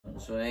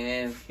So I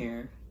have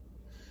here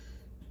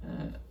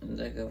a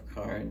deck of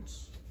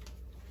cards.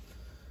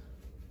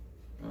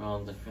 They're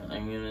all different.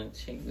 I'm gonna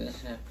take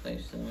this half,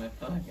 place it in my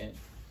pocket.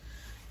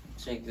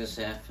 Take this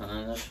half, and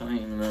I'm just trying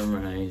to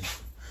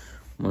memorize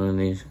one of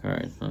these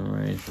cards.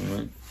 Memorize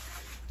one.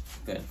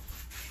 Good.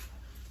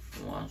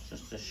 Watch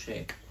just to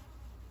shake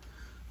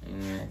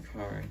in your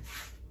card.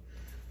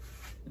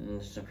 And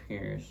this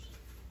appears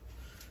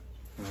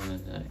on the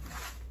deck.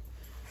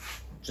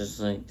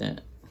 Just like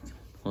that.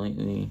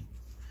 Completely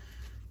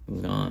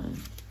gone.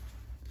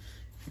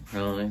 You're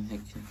probably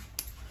thinking,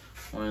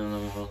 why in the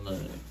world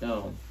did it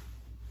go?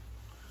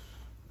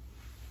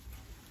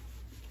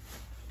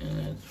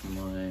 And it's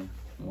my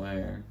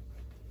wire.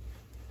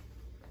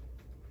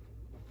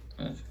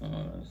 Let's go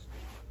on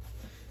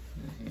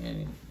this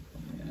handy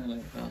from the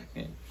other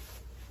pocket.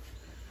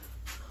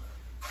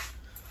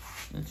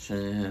 It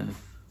should have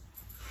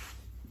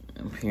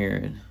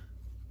appeared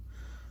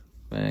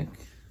back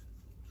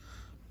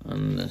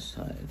on this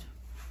side.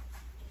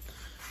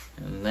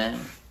 And that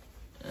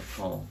is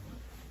called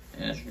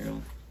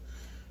Astral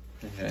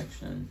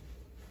Projection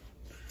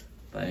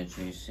by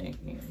Jay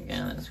Sankey.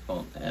 Again, it's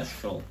called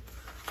Astral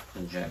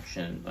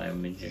Projection by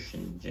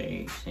magician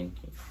Jay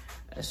Sankey.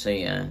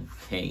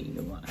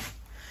 S-A-N-K-E-Y.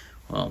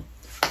 Well,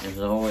 as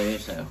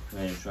always, I hope you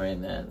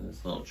enjoyed that.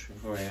 This little trick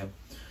for you.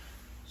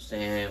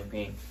 Stay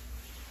happy,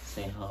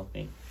 stay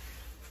healthy,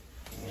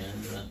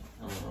 and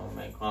I don't know,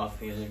 my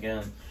coffees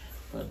again,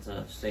 but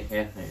stay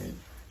happy.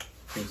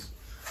 Peace.